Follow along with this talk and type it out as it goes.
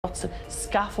lots of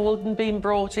scaffolding being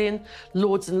brought in,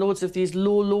 loads and loads of these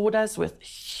low loaders with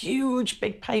huge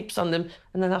big pipes on them.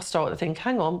 And then I started to think,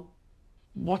 hang on,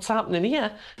 what's happening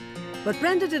here? But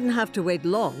Brenda didn't have to wait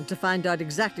long to find out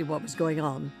exactly what was going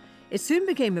on. It soon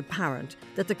became apparent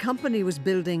that the company was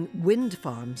building wind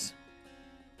farms.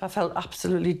 I felt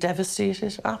absolutely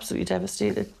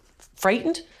devastated,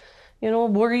 frightened, you know,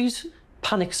 worried,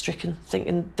 panic-stricken,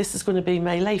 thinking this is going to be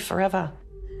my life forever.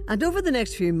 And over the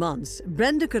next few months,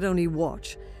 Brenda could only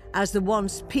watch as the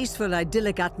once peaceful,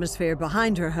 idyllic atmosphere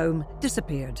behind her home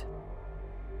disappeared.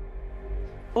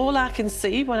 All I can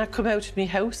see when I come out of my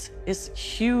house is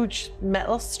huge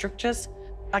metal structures.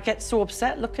 I get so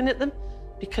upset looking at them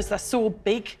because they're so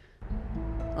big.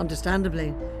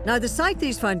 Understandably. Now, the site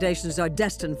these foundations are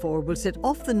destined for will sit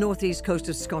off the northeast coast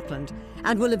of Scotland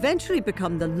and will eventually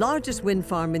become the largest wind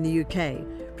farm in the UK,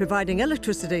 providing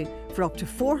electricity for up to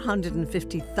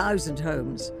 450,000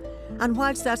 homes. And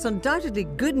whilst that's undoubtedly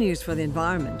good news for the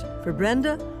environment, for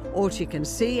Brenda, all she can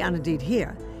see and indeed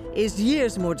hear is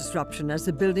years more disruption as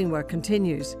the building work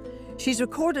continues. She's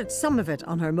recorded some of it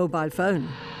on her mobile phone.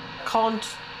 Can't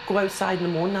go outside in the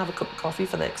morning and have a cup of coffee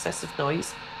for the excessive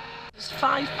noise. It's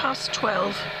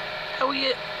 12:05. How are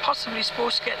you possibly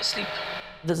supposed to get to sleep?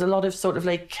 There's a lot of sort of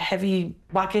like heavy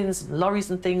wagons and lorries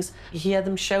and things. You hear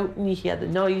them shouting, you hear the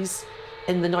noise,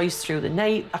 and the noise through the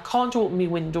night. I can't open my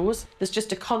windows. There's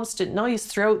just a constant noise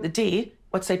throughout the day.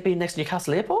 What's like being next to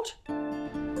Newcastle Airport?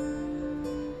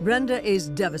 Brenda is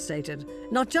devastated,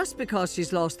 not just because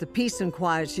she's lost the peace and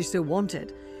quiet she so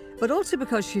wanted, but also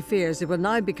because she fears it will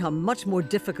now become much more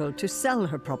difficult to sell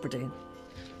her property.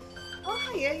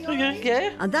 Oh, yeah.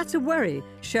 Yeah. And that's a worry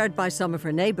shared by some of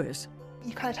her neighbours.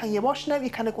 You kind of hang your washing out, you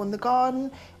kind of go in the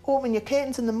garden, open your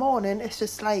curtains in the morning, it's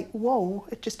just like, whoa,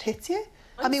 it just hits you.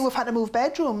 I mean, we've had to move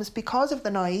bedrooms because of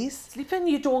the noise. Sleeping,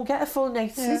 you don't get a full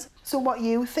night's sleep. So what are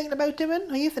you thinking about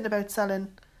doing? Are you thinking about selling?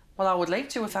 Well, I would like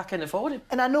to if I can afford it.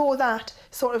 And I know that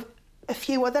sort of a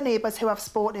few other neighbours who I've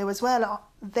spoken to as well,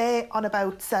 they're on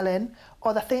about selling,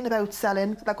 or they're thinking about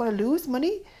selling, they're going to lose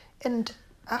money, and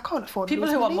I can't afford to lose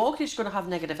money. People who are mortgaged are going to have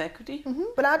negative equity.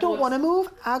 But I don't want to move.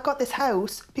 I got this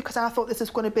house because I thought this was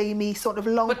going to be me sort of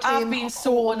long-term. But I've been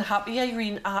so unhappy,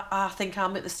 Irene. I think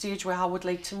I'm at the stage where I would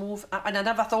like to move. And I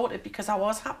never thought it because I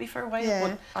was happy for a while. Yeah.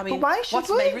 But, I mean, but why should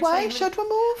we? Why should we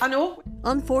move? I know.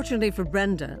 Unfortunately for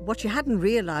Brenda, what she hadn't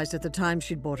realised at the time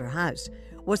she'd bought her house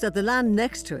was that the land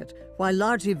next to it, while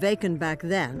largely vacant back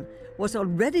then, was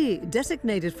already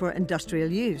designated for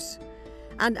industrial use.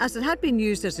 And as it had been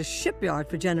used as a shipyard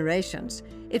for generations,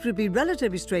 it would be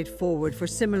relatively straightforward for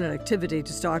similar activity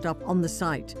to start up on the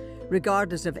site,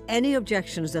 regardless of any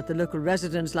objections that the local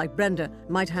residents like Brenda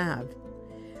might have.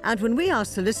 And when we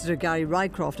asked solicitor Gary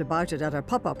Rycroft about it at our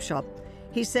pop-up shop,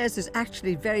 he says there's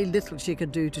actually very little she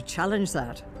could do to challenge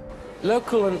that.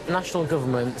 Local and national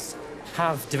governments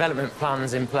have development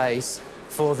plans in place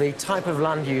for the type of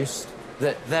land use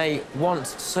that they want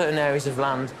certain areas of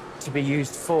land to be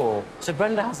used for. So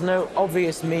Brenda has no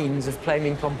obvious means of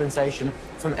claiming compensation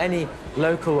from any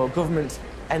local or government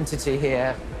entity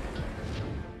here.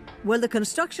 Well, the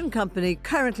construction company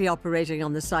currently operating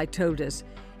on the site told us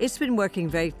it's been working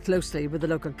very closely with the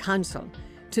local council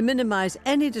to minimise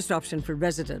any disruption for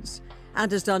residents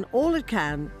and has done all it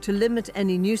can to limit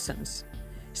any nuisance.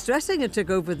 Stressing it took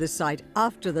over the site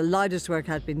after the loudest work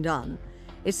had been done,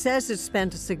 it says it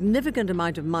spent a significant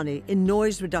amount of money in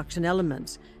noise reduction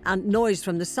elements, and noise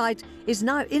from the site is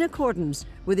now in accordance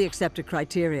with the accepted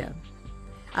criteria.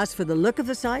 As for the look of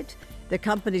the site, the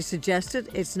company suggested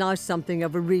it's now something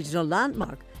of a regional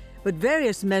landmark, but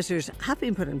various measures have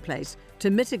been put in place to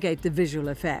mitigate the visual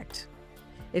effect.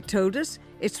 It told us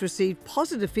it's received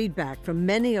positive feedback from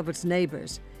many of its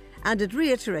neighbours, and it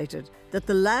reiterated that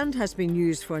the land has been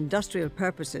used for industrial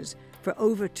purposes for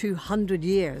over 200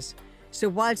 years. So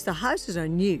whilst the houses are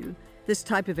new, this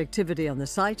type of activity on the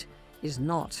site is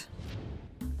not.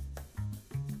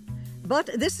 But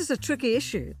this is a tricky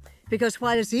issue, because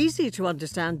while it's easy to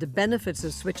understand the benefits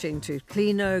of switching to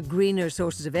cleaner, greener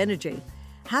sources of energy,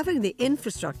 having the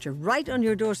infrastructure right on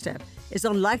your doorstep is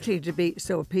unlikely to be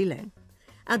so appealing.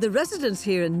 And the residents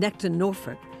here in Necton,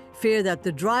 Norfolk, fear that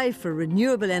the drive for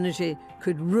renewable energy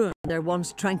could ruin their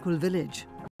once tranquil village.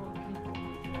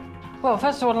 Well,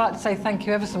 first of all, I'd like to say thank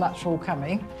you ever so much for all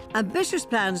coming. Ambitious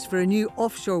plans for a new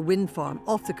offshore wind farm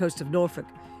off the coast of Norfolk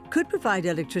could provide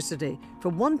electricity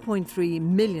for 1.3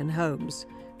 million homes.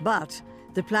 But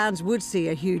the plans would see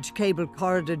a huge cable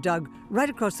corridor dug right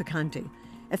across the county,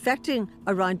 affecting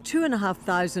around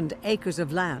 2,500 acres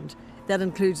of land that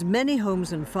includes many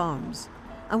homes and farms.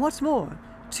 And what's more,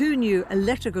 2 new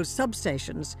electrical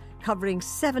substations covering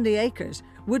 70 acres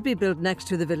would be built next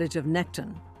to the village of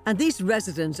Necton. And these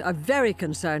residents are very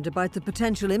concerned about the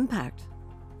potential impact.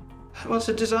 Well, it's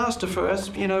a disaster for us.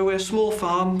 You know, we're a small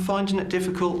farm, finding it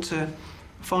difficult to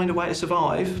find a way to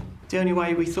survive. The only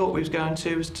way we thought we was going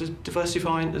to was to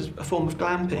diversify into a form of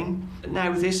glamping.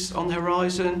 Now with this on the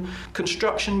horizon,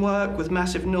 construction work with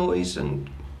massive noise and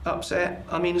upset,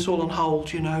 I mean, it's all on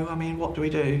hold, you know. I mean, what do we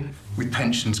do? With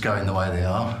pensions going the way they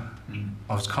are,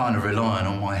 I was kind of relying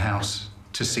on my house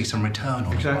to see some return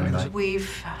on money.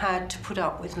 We've had to put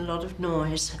up with a lot of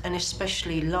noise, and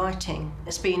especially lighting.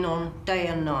 It's been on day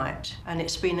and night, and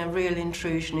it's been a real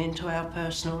intrusion into our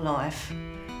personal life.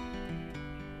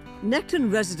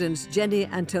 Necton residents Jenny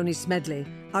and Tony Smedley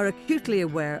are acutely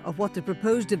aware of what the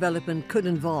proposed development could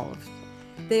involve.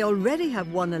 They already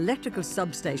have 1 electrical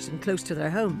substation close to their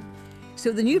home,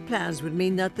 so the new plans would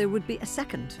mean that there would be a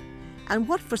second. And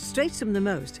what frustrates them the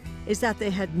most is that they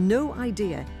had no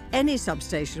idea any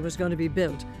substation was going to be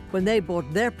built when they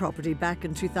bought their property back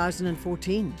in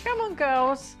 2014. Come on,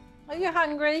 girls. Are you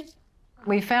hungry?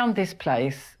 We found this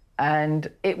place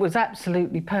and it was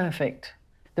absolutely perfect.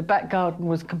 The back garden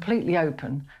was completely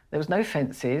open. There was no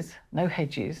fences, no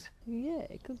hedges. Yeah,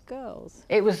 good girls.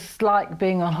 It was like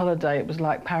being on holiday. It was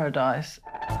like paradise.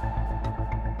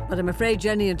 But I'm afraid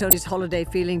Jenny and Tony's holiday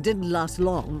feeling didn't last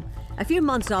long. A few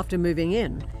months after moving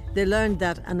in, they learned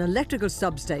that an electrical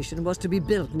substation was to be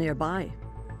built nearby.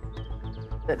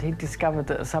 That he discovered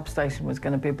that a substation was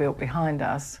going to be built behind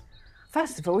us.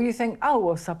 First of all, you think, oh,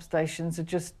 well, substations are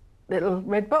just little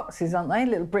red boxes, aren't they?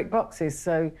 Little brick boxes.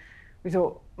 So we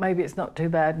thought, maybe it's not too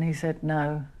bad. And he said,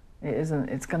 no, it isn't.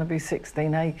 It's going to be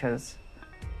 16 acres.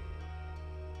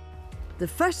 The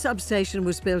first substation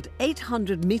was built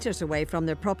 800 metres away from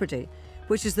their property,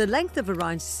 which is the length of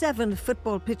around 7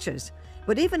 football pitches.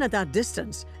 But even at that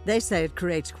distance, they say it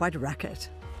creates quite a racket.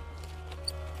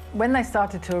 When they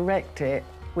started to erect it,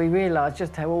 we realised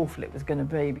just how awful it was going to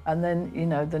be. And then, you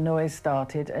know, the noise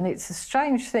started. And it's a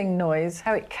strange thing, noise,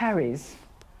 how it carries.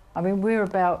 I mean, we're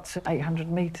about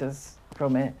 800 metres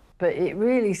from it, but it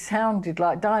really sounded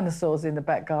like dinosaurs in the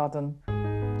back garden.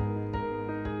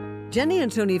 Jenny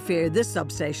and Tony fear this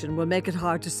substation will make it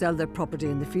hard to sell their property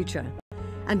in the future.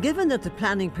 And given that the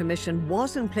planning permission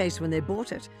was in place when they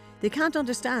bought it, they can't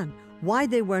understand why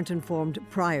they weren't informed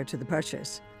prior to the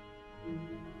purchase.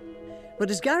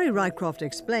 But as Gary Rycroft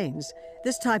explains,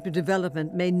 this type of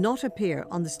development may not appear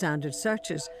on the standard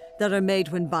searches that are made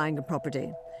when buying a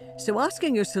property. So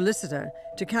asking your solicitor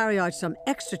to carry out some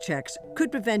extra checks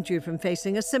could prevent you from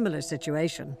facing a similar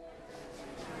situation.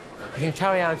 You can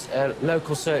carry out a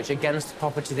local search against the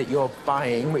property that you're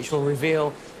buying, which will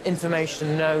reveal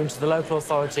information known to the local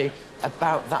authority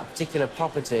about that particular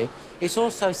property. It's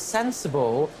also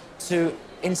sensible to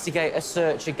instigate a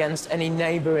search against any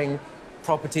neighbouring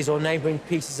properties or neighbouring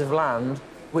pieces of land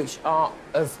which are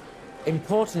of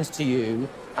importance to you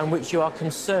and which you are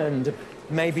concerned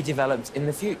may be developed in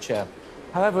the future.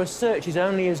 However, a search is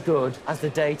only as good as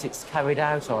the date it's carried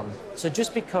out on. So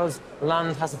just because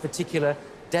land has a particular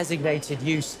designated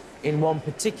use in one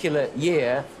particular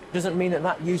year doesn't mean that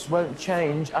that use won't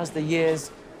change as the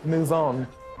years move on.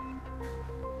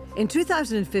 In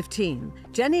 2015,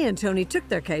 Jenny and Tony took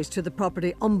their case to the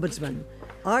property ombudsman,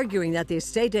 arguing that the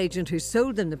estate agent who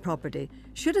sold them the property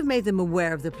should have made them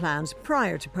aware of the plans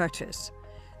prior to purchase.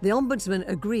 The ombudsman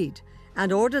agreed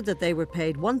and ordered that they were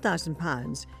paid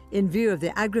 £1,000 in view of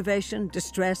the aggravation,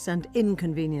 distress and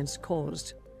inconvenience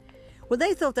caused. Well,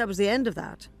 they thought that was the end of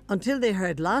that, until they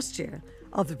heard last year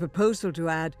of the proposal to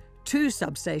add 2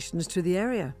 substations to the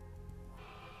area.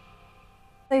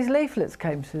 These leaflets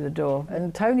came through the door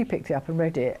and Tony picked it up and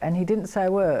read it, and he didn't say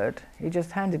a word. He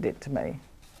just handed it to me.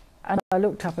 And I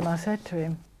looked up and I said to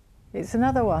him, it's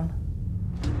another one.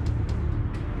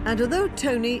 And although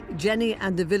Tony, Jenny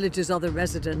and the village's other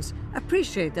residents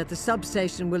appreciate that the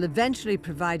substation will eventually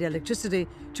provide electricity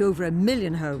to over 1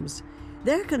 million homes,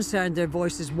 they're concerned their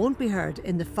voices won't be heard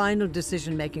in the final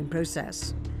decision-making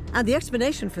process. And the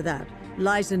explanation for that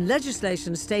lies in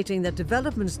legislation stating that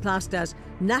developments classed as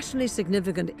nationally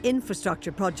significant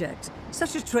infrastructure projects,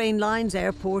 such as train lines,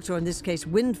 airports, or in this case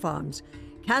wind farms,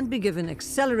 can be given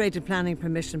accelerated planning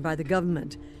permission by the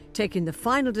government, taking the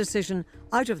final decision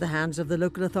out of the hands of the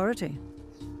local authority.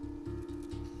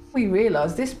 We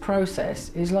realise this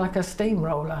process is like a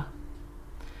steamroller.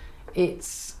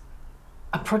 It's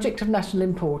a project of national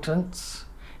importance.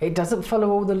 It doesn't follow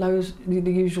all the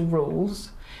usual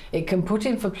rules. It can put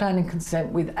in for planning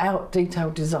consent without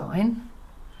detailed design.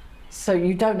 So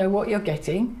you don't know what you're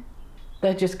getting.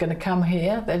 They're just going to come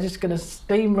here, they're just going to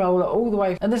steamroller all the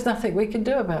way, and there's nothing we can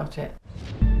do about it.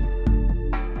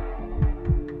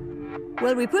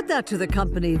 Well, we put that to the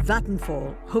company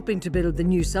Vattenfall, hoping to build the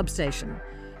new substation.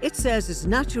 It says its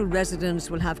natural residents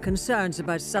will have concerns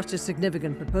about such a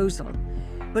significant proposal,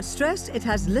 but stressed it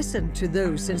has listened to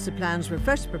those since the plans were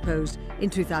first proposed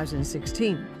in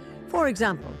 2016. For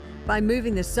example, by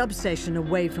moving the substation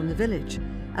away from the village,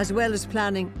 as well as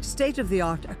planning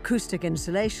state-of-the-art acoustic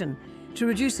insulation to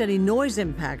reduce any noise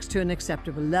impacts to an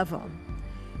acceptable level.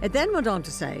 It then went on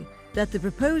to say that the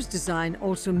proposed design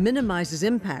also minimises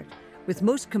impact, with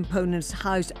most components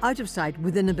housed out of sight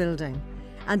within a building,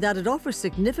 and that it offers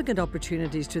significant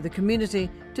opportunities to the community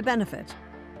to benefit.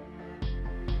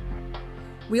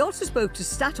 We also spoke to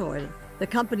Statoil, the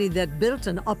company that built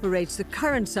and operates the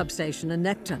current substation in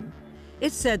Necton.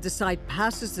 It said the site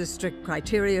passes the strict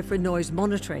criteria for noise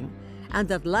monitoring, and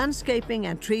that landscaping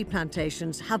and tree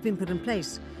plantations have been put in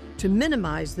place to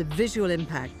minimise the visual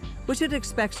impact, which it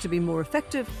expects to be more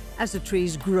effective as the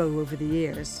trees grow over the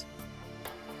years.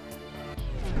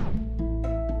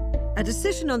 A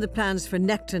decision on the plans for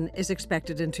Necton is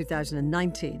expected in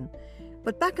 2019.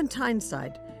 But back in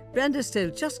Tyneside, Brenda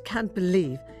still just can't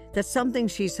believe that something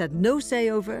she's had no say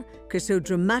over could so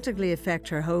dramatically affect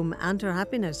her home and her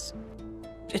happiness.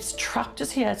 It's trapped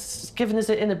us here. It's given us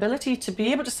an inability to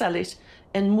be able to sell it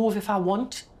and move if I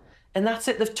want. And that's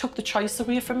it. They've took the choice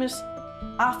away from us.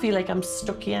 I feel like I'm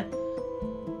stuck here.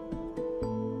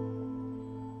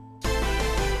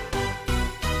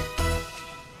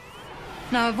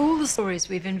 Now, of all the stories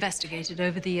we've investigated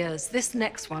over the years, this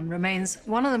next one remains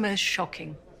one of the most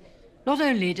shocking. Not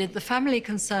only did the family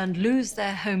concerned lose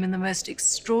their home in the most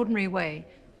extraordinary way,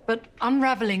 but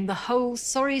unravelling the whole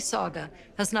sorry saga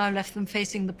has now left them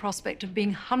facing the prospect of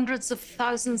being hundreds of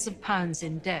thousands of pounds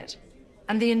in debt.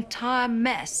 And the entire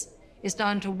mess is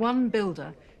down to one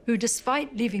builder who,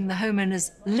 despite leaving the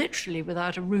homeowners literally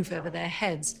without a roof over their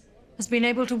heads, has been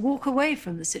able to walk away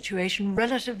from the situation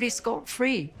relatively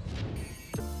scot-free.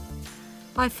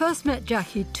 I first met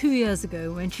Jackie 2 years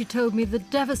ago when she told me the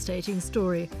devastating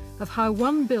story of how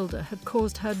one builder had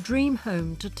caused her dream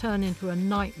home to turn into a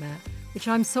nightmare, which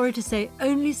I'm sorry to say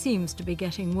only seems to be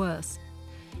getting worse.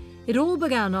 It all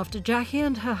began after Jackie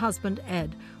and her husband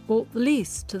Ed bought the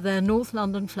lease to their North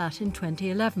London flat in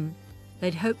 2011.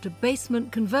 They'd hoped a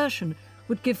basement conversion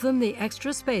would give them the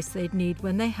extra space they'd need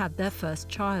when they had their first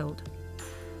child.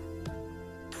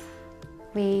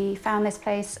 We found this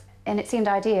place and it seemed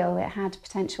ideal. It had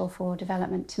potential for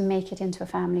development to make it into a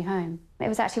family home. It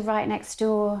was actually right next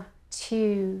door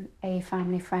to a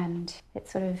family friend. It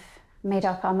sort of made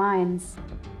up our minds.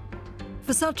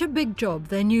 For such a big job,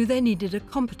 they knew they needed a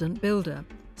competent builder.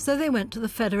 So they went to the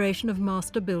Federation of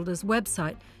Master Builders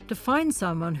website to find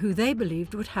someone who they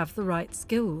believed would have the right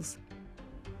skills.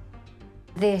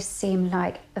 This seemed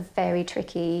like a very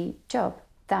tricky job.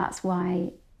 That's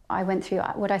why I went through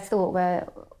what I thought were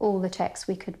all the checks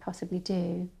we could possibly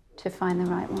do to find the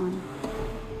right one.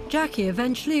 Jackie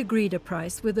eventually agreed a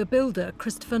price with a builder,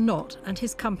 Christopher Knott, and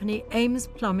his company Ames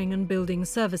Plumbing and Building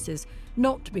Services,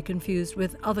 not to be confused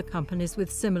with other companies with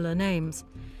similar names.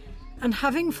 And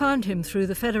having found him through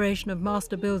the Federation of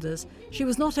Master Builders, she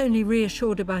was not only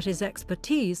reassured about his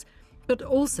expertise, but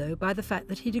also by the fact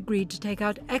that he'd agreed to take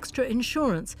out extra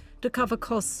insurance to cover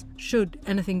costs should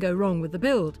anything go wrong with the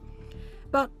build.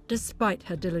 But despite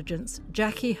her diligence,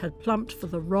 Jackie had plumped for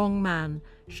the wrong man.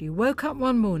 She woke up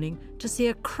one morning to see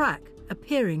a crack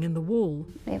appearing in the wall.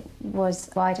 It was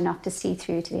wide enough to see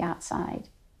through to the outside.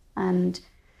 And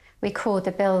we called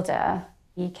the builder.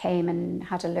 He came and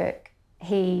had a look.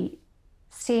 He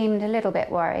seemed a little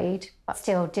bit worried, but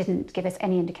still didn't give us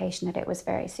any indication that it was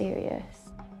very serious.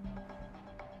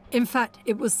 In fact,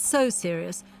 it was so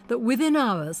serious that within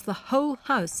hours, the whole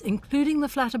house, including the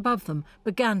flat above them,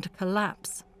 began to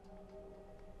collapse.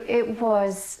 It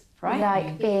was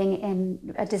like being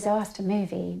in a disaster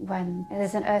movie when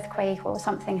there's an earthquake or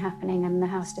something happening and the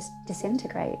house just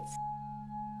disintegrates.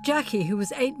 Jackie, who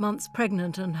was 8 months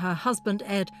pregnant, and her husband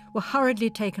Ed were hurriedly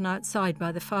taken outside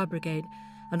by the fire brigade,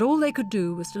 and all they could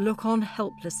do was to look on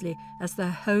helplessly as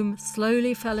their home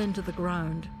slowly fell into the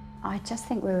ground. I just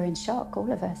think we were in shock,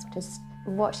 all of us, just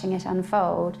watching it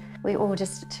unfold. We all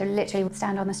just to literally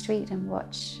stand on the street and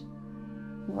watch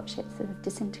it sort of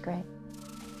disintegrate.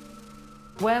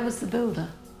 Where was the builder?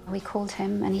 We called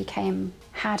him and he came,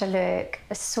 had a look,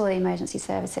 saw the emergency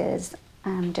services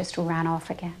and just ran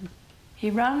off again. He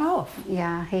ran off?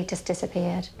 Yeah, he just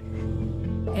disappeared.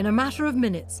 In a matter of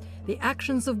minutes, the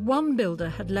actions of one builder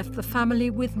had left the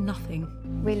family with nothing.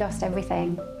 We lost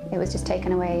everything. It was just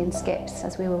taken away in skips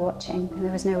as we were watching, and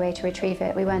there was no way to retrieve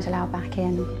it. We weren't allowed back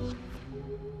in.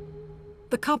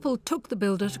 the couple took the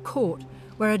builder to court,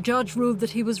 where a judge ruled that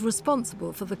he was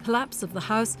responsible for the collapse of the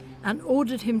house and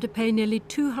ordered him to pay nearly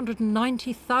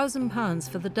 £290,000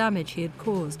 for the damage he had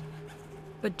caused.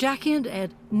 But Jackie and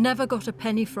Ed never got a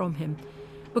penny from him.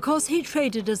 Because he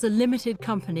traded as a limited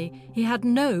company, he had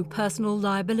no personal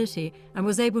liability and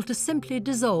was able to simply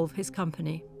dissolve his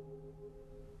company.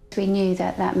 We knew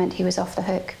that that meant he was off the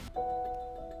hook.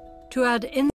 To add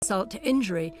insult to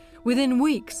injury, within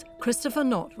weeks, Christopher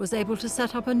Knott was able to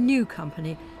set up a new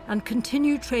company and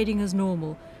continue trading as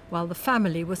normal, while the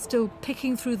family was still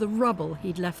picking through the rubble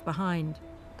he'd left behind.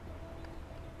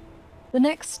 The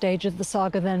next stage of the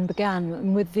saga then began,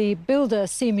 and with the builder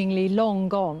seemingly long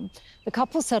gone, the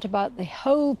couple set about the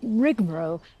whole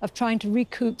rigmarole of trying to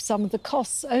recoup some of the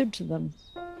costs owed to them.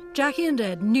 Jackie and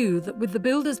Ed knew that with the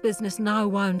builder's business now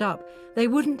wound up, they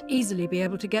wouldn't easily be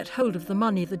able to get hold of the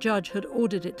money the judge had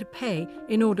ordered it to pay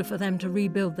in order for them to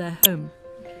rebuild their home.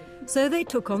 So they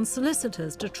took on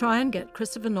solicitors to try and get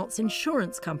Christopher Knott's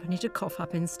insurance company to cough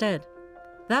up instead.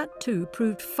 That too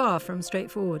proved far from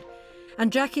straightforward,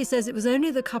 and Jackie says it was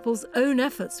only the couple's own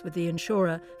efforts with the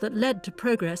insurer that led to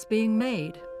progress being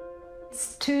made.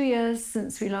 It's 2 years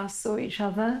since we last saw each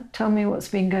other. Tell me what's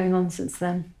been going on since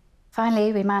then.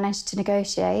 Finally, we managed to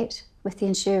negotiate with the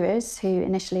insurers, who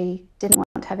initially didn't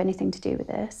want to have anything to do with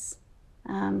this.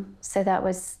 So that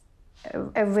was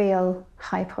a real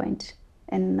high point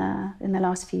in the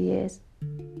last few years.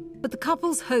 But the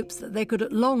couple's hopes that they could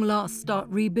at long last start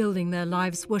rebuilding their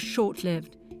lives were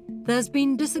short-lived. There's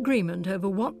been disagreement over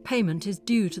what payment is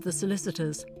due to the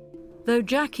solicitors. Though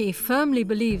Jackie firmly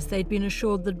believes they'd been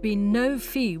assured there'd been no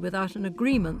fee without an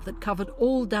agreement that covered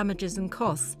all damages and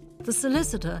costs, the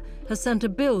solicitor has sent a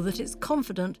bill that it's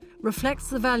confident reflects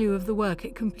the value of the work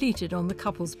it completed on the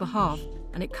couple's behalf,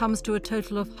 and it comes to a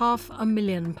total of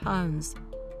 £500,000.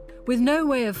 With no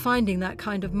way of finding that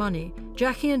kind of money,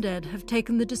 Jackie and Ed have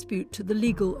taken the dispute to the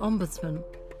legal ombudsman.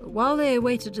 But while they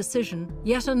await a decision,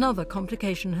 yet another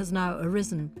complication has now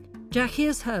arisen. Jackie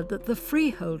has heard that the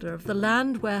freeholder of the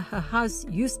land where her house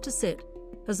used to sit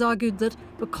has argued that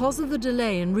because of the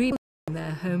delay in rebuilding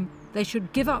their home, they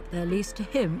should give up their lease to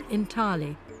him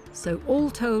entirely. So all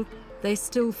told, they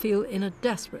still feel in a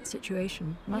desperate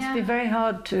situation. Must be very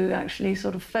hard to actually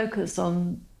sort of focus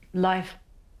on life,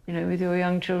 you know, with your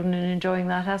young children and enjoying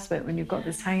that aspect when you've got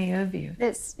this hanging over you.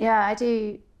 I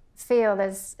do feel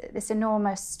there's this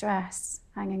enormous stress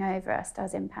hanging over us,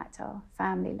 does impact our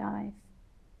family life.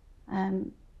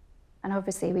 And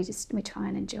obviously we try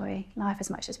and enjoy life as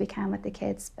much as we can with the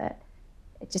kids, but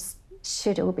it just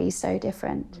should all be so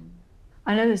different.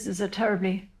 I know this is a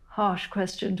terribly harsh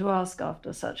question to ask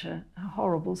after such a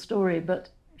horrible story, but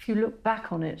if you look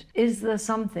back on it, is there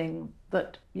something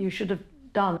that you should have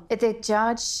done? The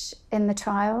judge in the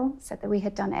trial said that we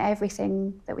had done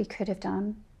everything that we could have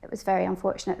done. It was very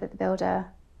unfortunate that the builder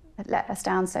had let us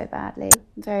down so badly.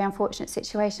 Very unfortunate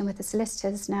situation with the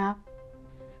solicitors now.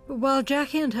 But while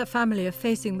Jackie and her family are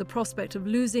facing the prospect of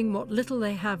losing what little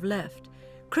they have left,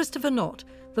 Christopher Knott,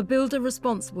 the builder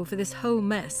responsible for this whole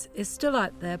mess, is still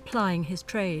out there plying his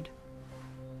trade.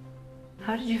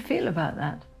 How did you feel about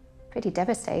that? Pretty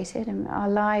devastated, and our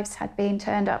lives had been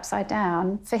turned upside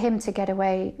down. For him to get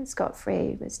away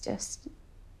scot-free was just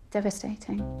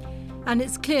devastating. And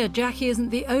it's clear Jackie isn't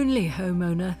the only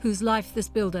homeowner whose life this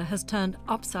builder has turned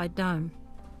upside down.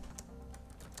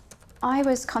 I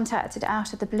was contacted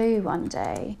out of the blue one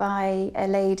day by a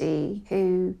lady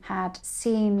who had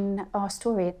seen our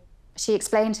story. She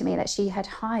explained to me that she had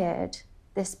hired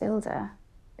this builder,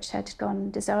 which had gone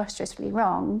disastrously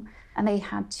wrong, and they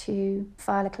had to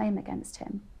file a claim against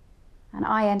him. And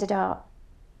I ended up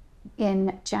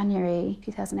in January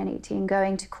 2018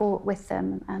 going to court with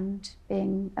them and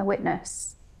being a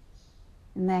witness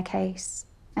in their case.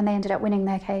 And they ended up winning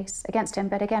their case against him.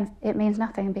 But again, it means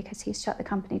nothing because he's shut the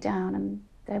company down and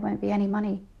there won't be any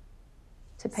money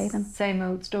to pay them. Same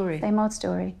old story. Same old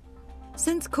story.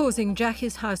 Since causing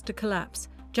Jackie's house to collapse,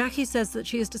 Jackie says that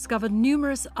she has discovered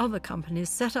numerous other companies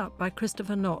set up by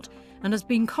Christopher Knott and has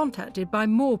been contacted by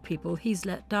more people he's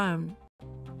let down.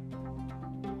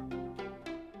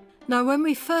 Now, when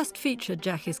we first featured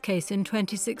Jackie's case in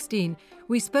 2016,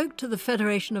 we spoke to the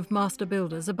Federation of Master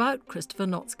Builders about Christopher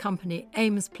Knott's company,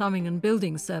 Ames Plumbing and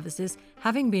Building Services,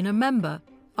 having been a member.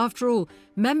 After all,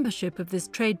 membership of this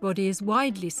trade body is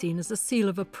widely seen as a seal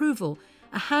of approval,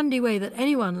 a handy way that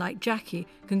anyone like Jackie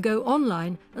can go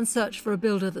online and search for a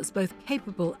builder that's both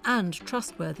capable and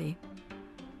trustworthy.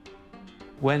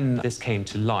 When this came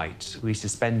to light, we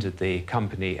suspended the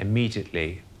company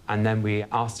immediately, and then we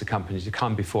asked the company to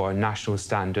come before a National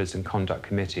Standards and Conduct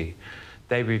Committee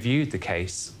They reviewed the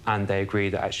case and they agreed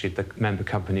that actually the member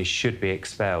company should be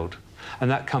expelled. And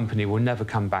that company will never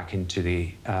come back into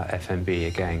the FMB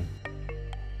again.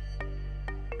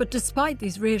 But despite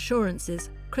these reassurances,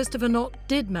 Christopher Knott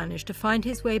did manage to find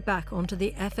his way back onto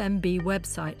the FMB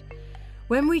website.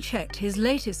 When we checked, his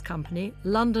latest company,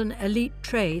 London Elite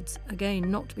Trades, again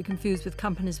not to be confused with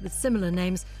companies with similar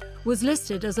names, was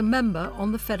listed as a member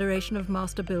on the Federation of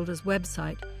Master Builders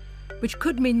website, which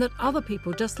could mean that other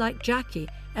people just like Jackie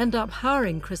end up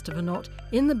hiring Christopher Knott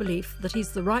in the belief that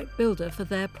he's the right builder for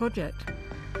their project.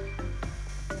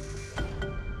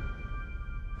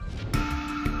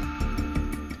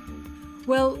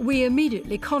 Well, we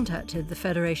immediately contacted the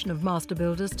Federation of Master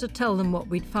Builders to tell them what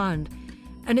we'd found.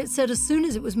 And it said as soon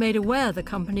as it was made aware the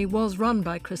company was run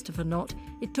by Christopher Knott,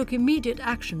 it took immediate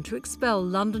action to expel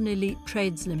London Elite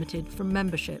Trades Limited from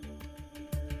membership.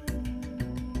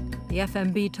 The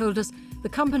FMB told us the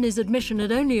company's admission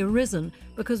had only arisen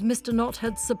because Mr. Knott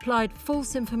had supplied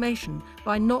false information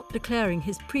by not declaring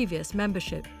his previous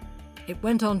membership. It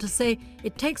went on to say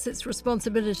it takes its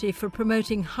responsibility for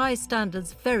promoting high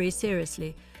standards very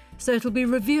seriously, so it'll be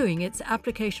reviewing its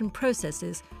application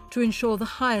processes to ensure the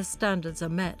highest standards are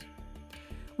met.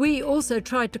 We also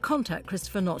tried to contact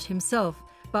Christopher Knott himself,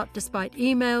 but despite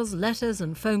emails, letters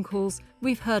and phone calls,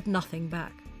 we've heard nothing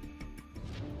back.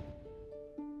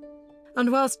 And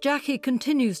whilst Jackie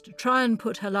continues to try and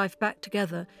put her life back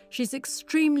together, she's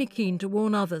extremely keen to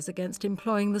warn others against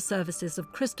employing the services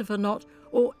of Christopher Knott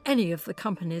or any of the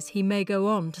companies he may go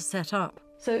on to set up.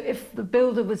 So if the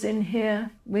builder was in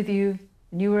here with you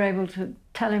and you were able to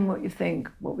tell him what you think,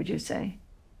 what would you say?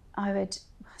 I would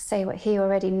say what he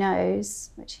already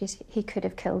knows, which is he could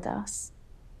have killed us.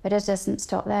 But it doesn't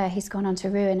stop there. He's gone on to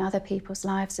ruin other people's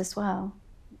lives as well.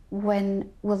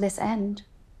 When will this end?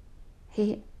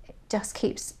 He just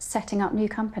keeps setting up new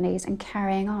companies and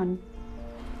carrying on.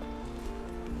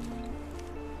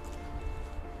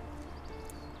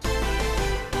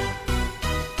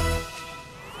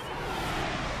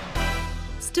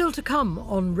 Still to come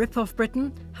on Rip Off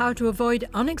Britain, how to avoid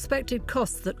unexpected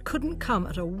costs that couldn't come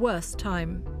at a worse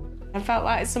time. I felt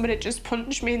like somebody just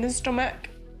punched me in the stomach.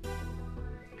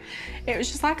 It was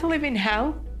just like a living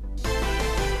hell.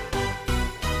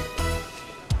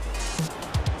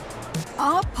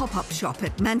 Our pop-up shop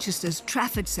at Manchester's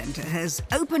Trafford Centre has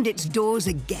opened its doors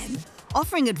again,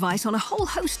 offering advice on a whole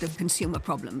host of consumer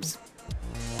problems.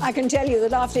 I can tell you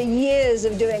that after years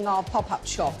of doing our pop-up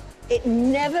shop, it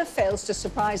never fails to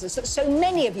surprise us that so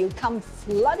many of you come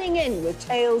flooding in with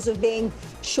tales of being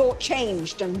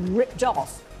shortchanged and ripped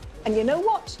off. And you know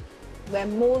what? We're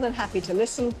more than happy to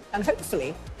listen and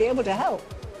hopefully be able to help.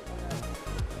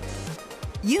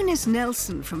 Eunice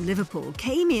Nelson from Liverpool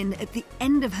came in at the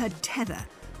end of her tether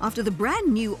after the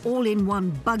brand new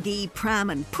all-in-one buggy, pram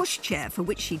and pushchair for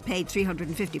which she'd paid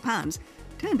 £350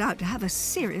 turned out to have a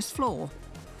serious flaw.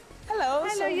 Hello.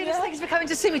 Hello, Eunice. Thanks for coming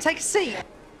to see me. Take a seat.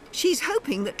 She's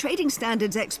hoping that trading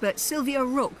standards expert Sylvia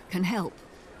Rook can help.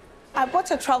 I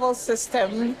bought a travel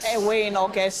system away in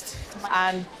August,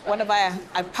 and whenever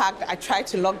I parked, I tried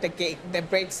to lock the gate, the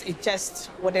brakes, it just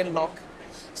wouldn't lock.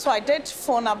 So I did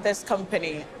phone up this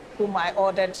company whom I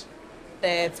ordered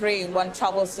the 3-in-1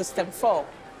 travel system for.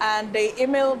 And they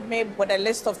emailed me with a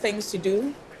list of things to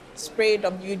do. Spray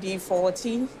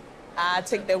WD-40,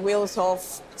 take the wheels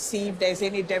off, see if there's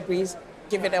any debris,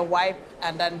 give it a wipe,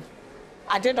 and then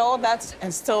I did all that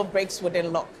and still brakes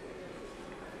wouldn't lock.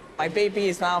 My baby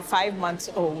is now 5 months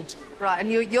old. Right,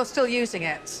 and you're still using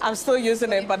it? I'm still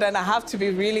using it, but then I have to be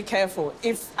really careful.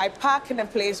 If I park in a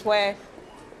place where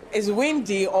it's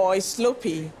windy or it's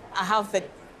slopey, I have the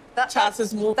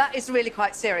chances more. That is really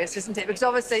quite serious, isn't it? Because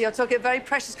obviously you're talking a very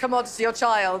precious commodity, your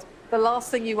child. The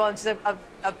last thing you want is a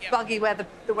buggy where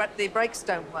the brakes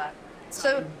don't work.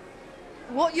 So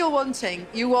what you're wanting,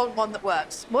 you want one that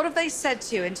works. What have they said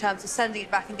to you in terms of sending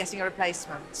it back and getting a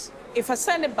replacement? If I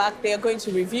send it back, they are going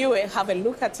to review it, have a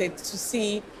look at it to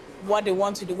see what they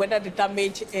want to do, whether the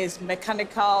damage is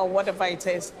mechanical or whatever it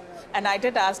is. And I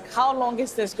did ask, how long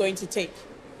is this going to take?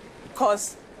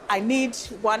 Because I need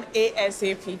one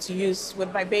ASAP to use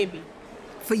with my baby.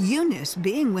 For Eunice,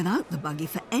 being without the buggy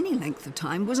for any length of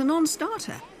time was a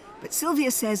non-starter. But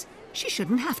Sylvia says she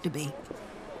shouldn't have to be.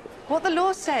 What the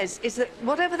law says is that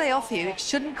whatever they offer you, it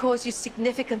shouldn't cause you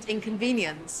significant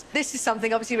inconvenience. This is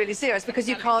something obviously really serious because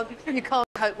you can't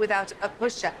cope without a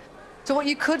pushchair. So what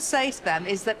you could say to them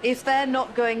is that if they're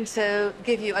not going to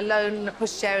give you a loan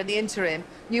pushchair in the interim,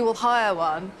 you will hire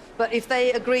one. But if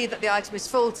they agree that the item is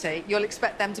faulty, you'll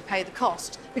expect them to pay the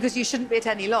cost because you shouldn't be at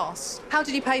any loss. How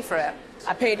did you pay for it?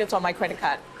 I paid it on my credit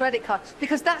card. Credit card,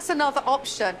 because that's another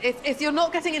option. If you're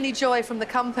not getting any joy from the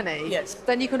company, yes,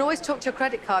 then you can always talk to your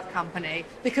credit card company,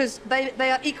 because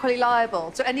they are equally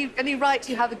liable. So any right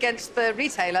you have against the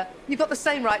retailer, you've got the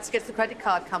same rights against the credit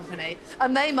card company,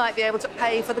 and they might be able to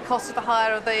pay for the cost of the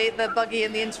hire of the buggy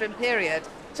in the interim period.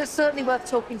 So it's certainly worth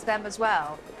talking to them as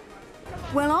well.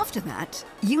 Well, after that,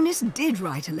 Eunice did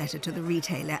write a letter to the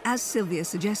retailer, as Sylvia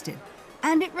suggested,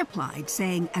 and it replied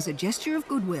saying, as a gesture of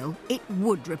goodwill, it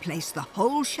would replace the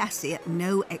whole chassis at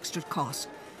no extra cost.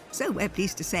 So we're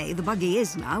pleased to say the buggy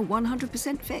is now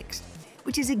 100% fixed,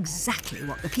 which is exactly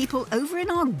what the people over in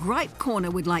our gripe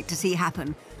corner would like to see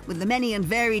happen, with the many and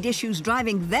varied issues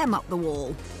driving them up the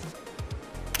wall.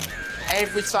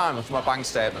 Every time I look at my bank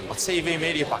statement, my TV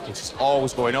media package is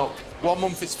always going up. 1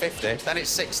 month it's 50, then it's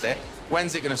 60.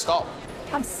 When's it going to stop?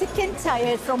 I'm sick and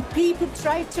tired from people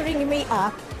trying to ring me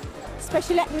up,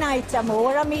 especially at night time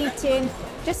or a meeting.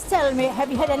 Just tell me, have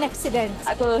you had an accident?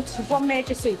 I go to one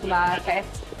major supermarket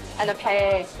and I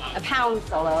pay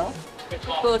 £1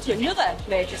 go to another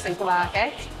major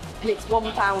supermarket and it's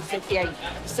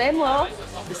 £1.58. The same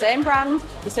loaf, the same brand,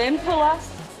 the same colour.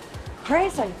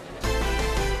 Crazy.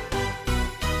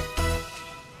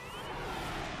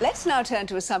 Let's now turn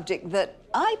to a subject that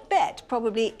I bet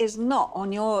probably is not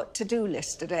on your to-do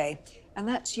list today, and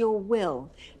that's your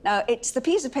will. Now, it's the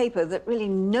piece of paper that really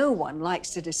no one likes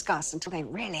to discuss until they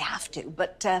really have to,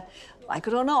 but like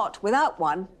it or not, without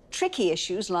one, tricky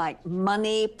issues like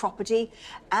money, property,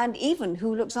 and even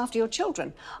who looks after your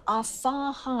children are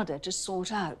far harder to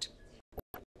sort out.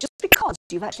 Just because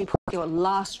you've actually put your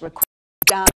last request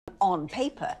down on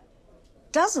paper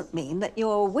doesn't mean that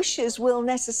your wishes will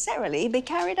necessarily be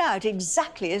carried out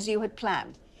exactly as you had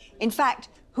planned. In fact,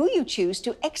 who you choose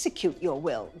to execute your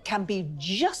will can be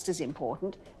just as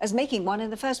important as making one in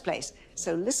the first place.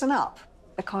 So listen up,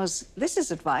 because this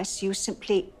is advice you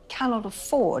simply cannot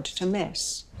afford to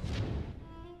miss.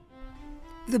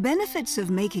 The benefits of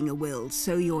making a will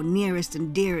so your nearest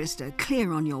and dearest are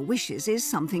clear on your wishes is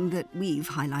something that we've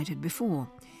highlighted before.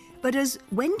 But as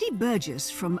Wendy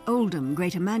Burgess from Oldham,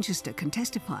 Greater Manchester, can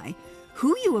testify,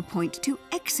 who you appoint to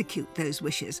execute those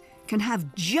wishes can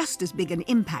have just as big an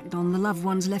impact on the loved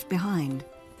ones left behind.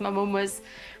 My mum was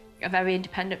a very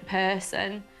independent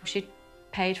person. She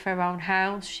paid for her own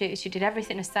house. She did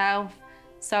everything herself.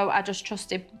 So I just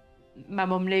trusted my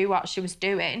mum knew what she was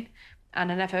doing,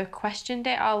 and I never questioned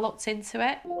it or looked into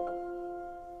it.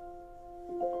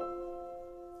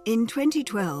 In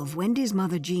 2012, Wendy's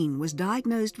mother, Jean, was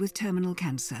diagnosed with terminal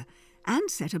cancer and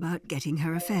set about getting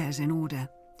her affairs in order.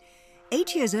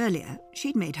 8 years earlier,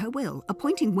 she'd made her will,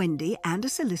 appointing Wendy and a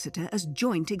solicitor as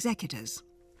joint executors.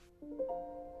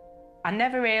 I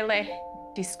never really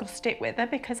discussed it with her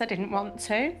because I didn't want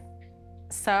to.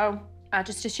 So I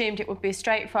just assumed it would be a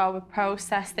straightforward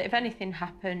process, that if anything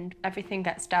happened, everything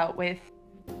gets dealt with.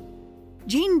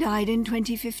 Jean died in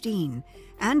 2015,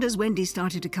 and as Wendy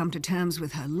started to come to terms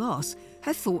with her loss,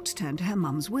 her thoughts turned to her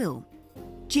mum's will.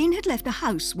 Jean had left a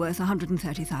house worth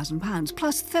 £130,000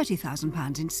 plus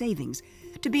 £30,000 in savings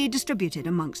to be distributed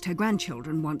amongst her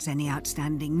grandchildren once any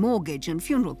outstanding mortgage and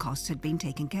funeral costs had been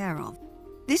taken care of.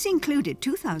 This included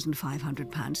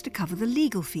 £2,500 to cover the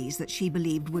legal fees that she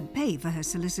believed would pay for her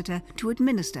solicitor to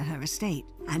administer her estate.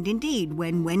 And indeed,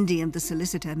 when Wendy and the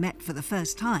solicitor met for the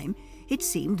first time, it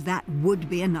seemed that would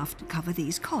be enough to cover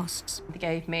these costs. They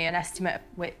gave me an estimate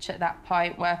which at that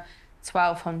point were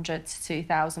 £1,200 to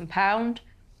 £2,000.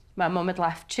 My mum had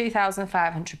left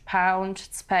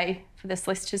 £2,500 to pay for the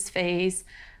solicitor's fees.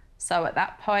 So at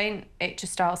that point, it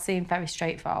just all seemed very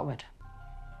straightforward.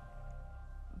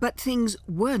 But things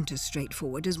weren't as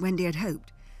straightforward as Wendy had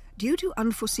hoped. Due to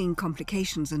unforeseen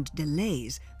complications and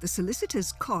delays, the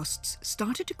solicitor's costs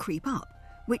started to creep up,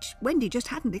 which Wendy just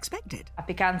hadn't expected. I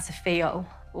began to feel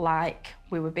like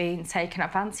we were being taken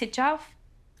advantage of.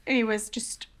 He was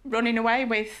just running away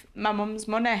with my mum's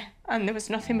money, and there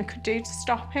was nothing we could do to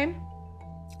stop him.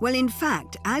 Well, in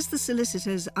fact, as the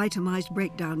solicitor's itemised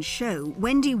breakdowns show,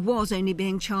 Wendy was only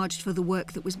being charged for the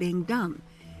work that was being done.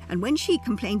 And when she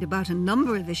complained about a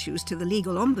number of issues to the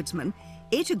legal ombudsman,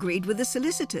 it agreed with the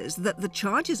solicitors that the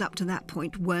charges up to that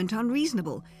point weren't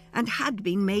unreasonable and had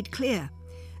been made clear.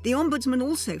 The ombudsman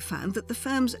also found that the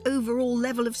firm's overall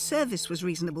level of service was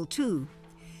reasonable too.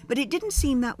 But it didn't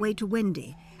seem that way to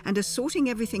Wendy, and as sorting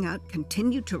everything out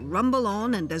continued to rumble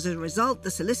on, and as a result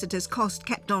the solicitor's cost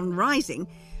kept on rising,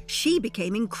 she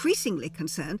became increasingly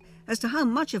concerned as to how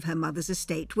much of her mother's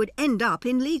estate would end up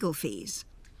in legal fees.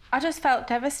 I just felt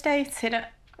devastated.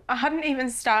 I hadn't even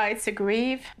started to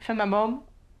grieve for my mum.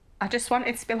 I just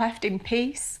wanted to be left in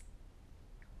peace.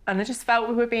 And I just felt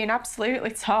we were being absolutely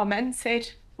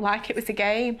tormented like it was a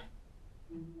game.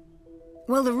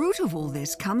 Well, the root of all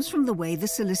this comes from the way the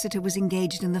solicitor was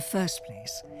engaged in the first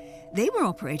place. They were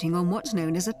operating on what's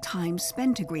known as a time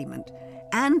spent agreement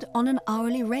and on an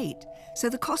hourly rate, so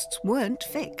the costs weren't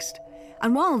fixed.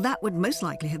 And while that would most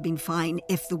likely have been fine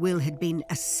if the will had been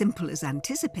as simple as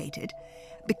anticipated,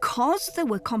 because there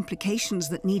were complications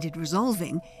that needed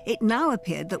resolving, it now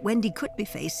appeared that Wendy could be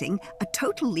facing a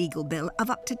total legal bill of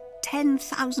up to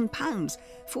 £10,000,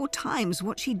 4 times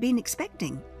what she'd been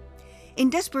expecting. In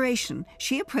desperation,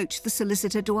 she approached the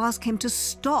solicitor to ask him to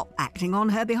stop acting on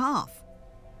her behalf.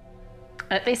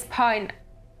 At this point,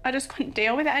 I just couldn't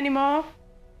deal with it anymore.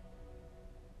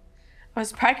 I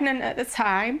was pregnant at the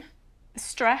time. The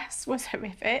stress was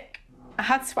horrific. I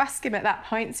had to ask him at that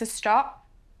point to stop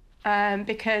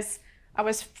because I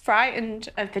was frightened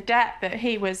of the debt that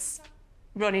he was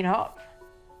running up.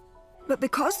 But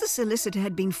because the solicitor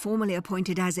had been formally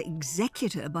appointed as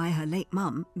executor by her late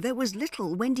mum, there was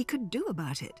little Wendy could do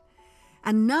about it.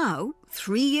 And now,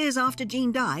 3 years after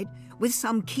Jean died, with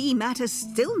some key matters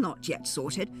still not yet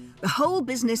sorted, the whole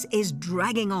business is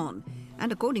dragging on.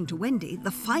 And according to Wendy,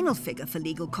 the final figure for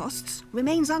legal costs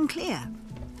remains unclear.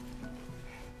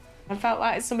 I felt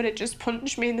like somebody had just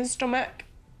punched me in the stomach.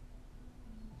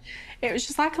 It was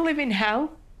just like a living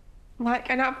hell, like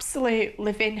an absolute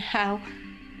living hell.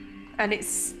 And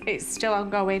it's still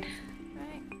ongoing.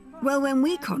 Well, when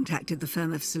we contacted the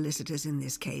firm of solicitors in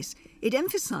this case, it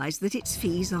emphasised that its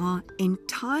fees are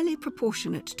entirely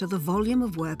proportionate to the volume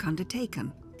of work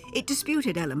undertaken. It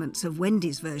disputed elements of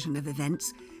Wendy's version of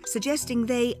events, suggesting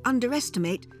they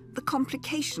underestimate the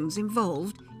complications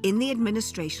involved in the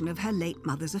administration of her late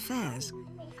mother's affairs.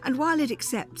 And while it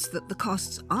accepts that the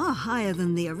costs are higher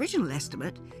than the original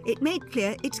estimate, it made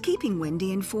clear it's keeping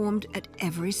Wendy informed at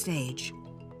every stage.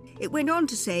 It went on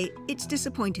to say it's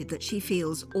disappointed that she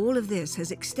feels all of this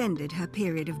has extended her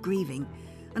period of grieving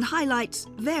and highlights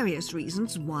various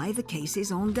reasons why the case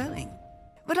is ongoing.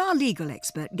 But our legal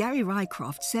expert, Gary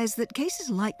Rycroft, says that cases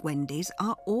like Wendy's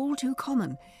are all too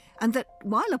common and that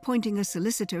while appointing a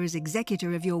solicitor as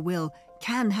executor of your will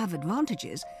can have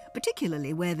advantages,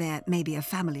 particularly where there may be a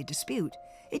family dispute,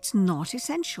 it's not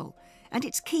essential. And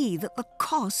it's key that the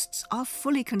costs are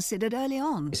fully considered early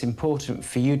on. It's important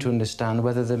for you to understand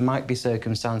whether there might be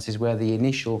circumstances where the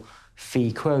initial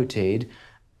fee quoted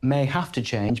may have to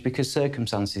change because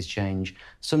circumstances change.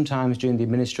 Sometimes during the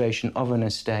administration of an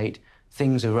estate,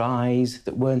 things arise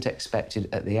that weren't expected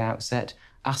at the outset.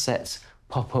 Assets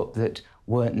pop up that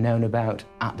weren't known about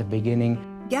at the beginning.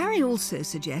 Gary also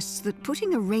suggests that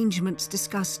putting arrangements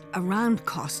discussed around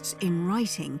costs in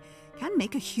writing can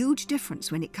make a huge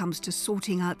difference when it comes to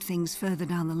sorting out things further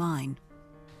down the line.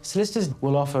 Solicitors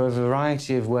will offer a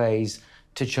variety of ways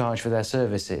to charge for their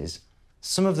services.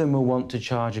 Some of them will want to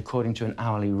charge according to an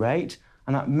hourly rate,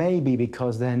 and that may be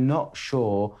because they're not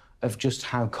sure of just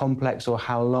how complex or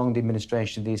how long the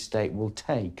administration of the estate will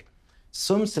take.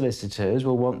 Some solicitors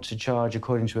will want to charge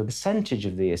according to a percentage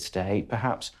of the estate,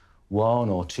 perhaps 1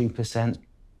 or 2%.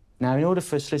 Now, in order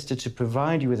for a solicitor to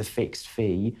provide you with a fixed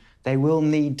fee, they will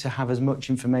need to have as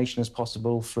much information as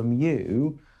possible from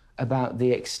you about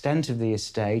the extent of the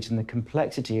estate and the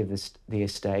complexity of the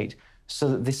estate so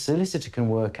that the solicitor can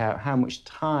work out how much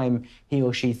time he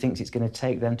or she thinks it's going to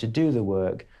take them to do the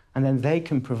work, and then they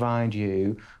can provide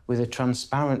you with a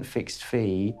transparent fixed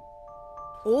fee.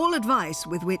 All advice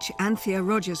with which Anthea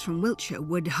Rogers from Wiltshire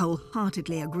would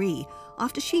wholeheartedly agree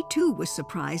after she too was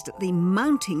surprised at the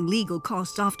mounting legal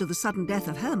costs after the sudden death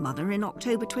of her mother in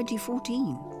October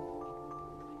 2014.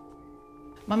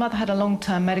 My mother had a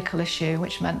long-term medical issue,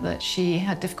 which meant that she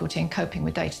had difficulty in coping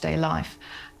with day-to-day life.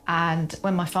 And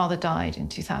when my father died in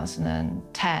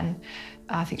 2010,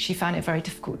 I think she found it very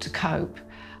difficult to cope.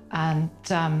 And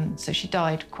so she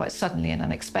died quite suddenly and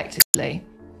unexpectedly.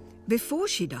 Before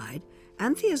she died,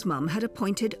 Anthea's mum had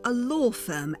appointed a law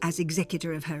firm as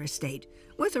executor of her estate,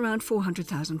 worth around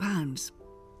 £400,000.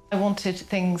 I wanted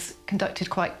things conducted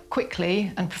quite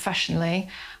quickly and professionally.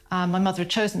 My mother had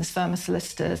chosen this firm of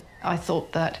solicitors. I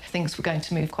thought that things were going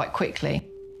to move quite quickly.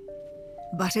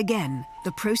 But again,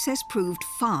 the process proved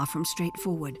far from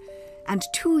straightforward. And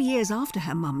 2 years after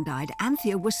her mum died,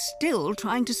 Anthea was still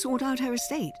trying to sort out her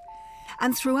estate.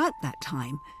 And throughout that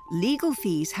time, legal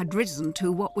fees had risen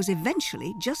to what was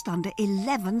eventually just under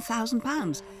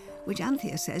 £11,000, which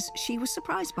Anthea says she was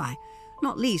surprised by,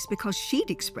 not least because she'd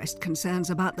expressed concerns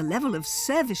about the level of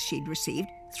service she'd received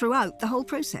throughout the whole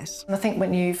process. I think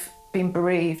when you've been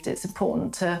bereaved, it's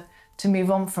important to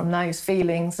move on from those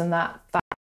feelings and that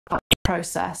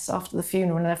process after the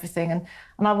funeral and everything. And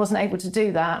I wasn't able to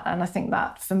do that. And I think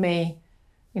that for me,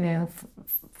 you know,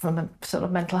 from a sort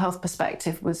of mental health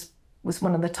perspective was was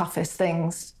one of the toughest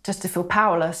things, just to feel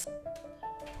powerless.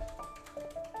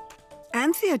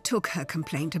 Anthea took her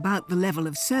complaint about the level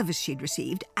of service she'd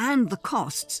received and the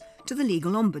costs to the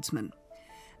legal ombudsman.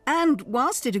 And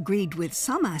whilst it agreed with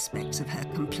some aspects of her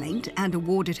complaint and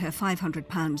awarded her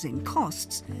 £500 in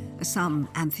costs, a sum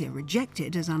Anthea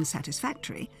rejected as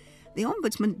unsatisfactory, the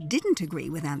Ombudsman didn't agree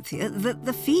with Anthea that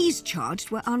the fees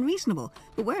charged were unreasonable,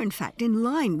 but were in fact in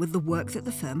line with the work that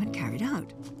the firm had carried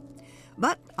out.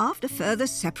 But after further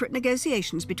separate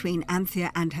negotiations between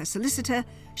Anthea and her solicitor,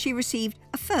 she received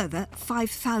a further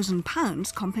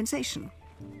 £5,000 compensation.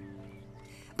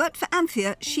 But for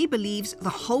Anthea, she believes the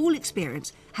whole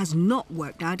experience has not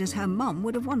worked out as her mum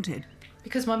would have wanted.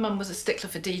 Because my mum was a stickler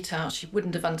for detail, she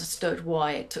wouldn't have understood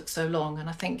why it took so long, and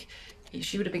I think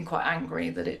she would have been quite angry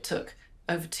that it took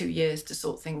over 2 years to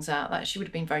sort things out. She would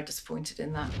have been very disappointed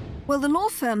in that. Well, the law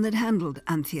firm that handled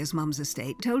Anthea's mum's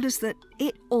estate told us that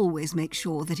it always makes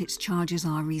sure that its charges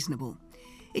are reasonable.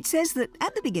 It says that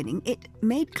at the beginning it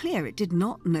made clear it did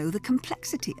not know the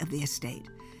complexity of the estate,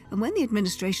 and when the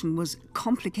administration was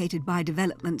complicated by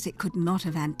developments it could not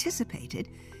have anticipated,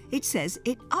 it says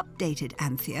it updated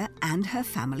Anthea and her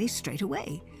family straight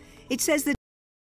away. It says that